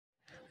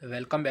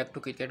Welcome back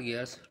to Cricket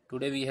Gears.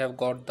 Today we have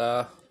got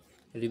the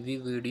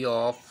review video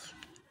of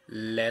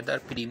leather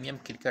premium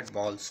cricket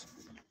balls.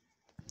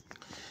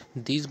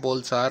 These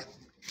balls are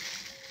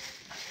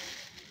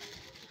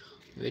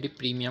very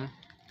premium.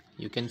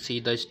 You can see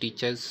the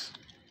stitches,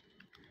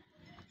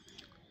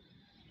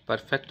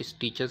 perfect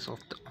stitches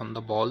on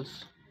the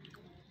balls.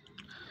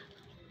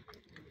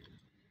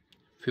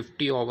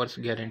 50 hours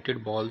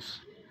guaranteed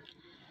balls.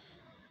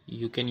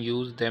 You can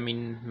use them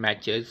in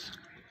matches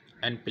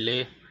and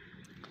play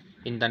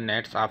in the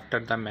nets after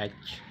the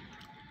match.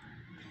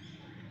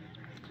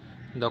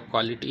 The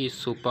quality is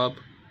superb,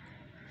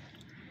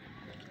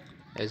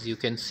 as you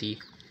can see.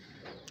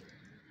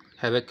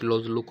 Have a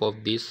close look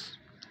of this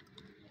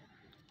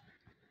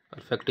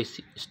perfect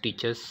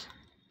stitches.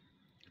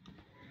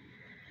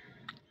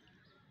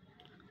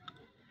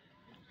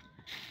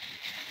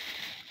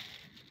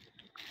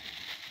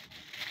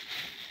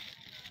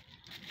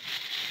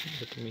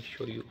 Let me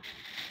show you.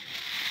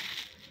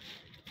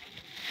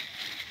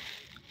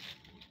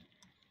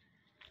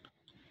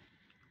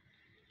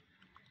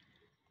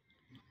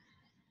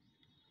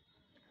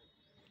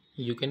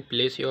 You can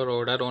place your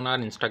order on our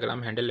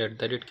Instagram handle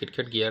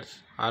 @cricketgears.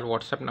 Our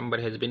WhatsApp number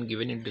has been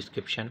given in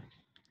description.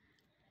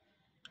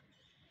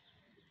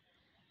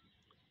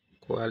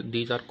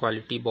 These are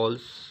quality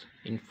balls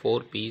in 4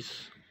 piece.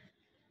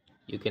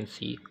 You can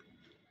see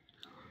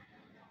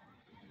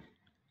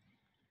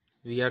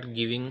we are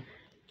giving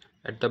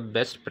at the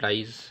best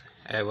price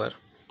ever.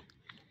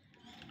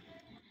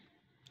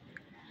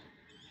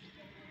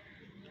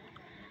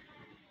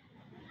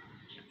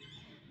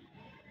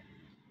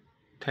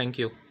 Thank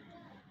you.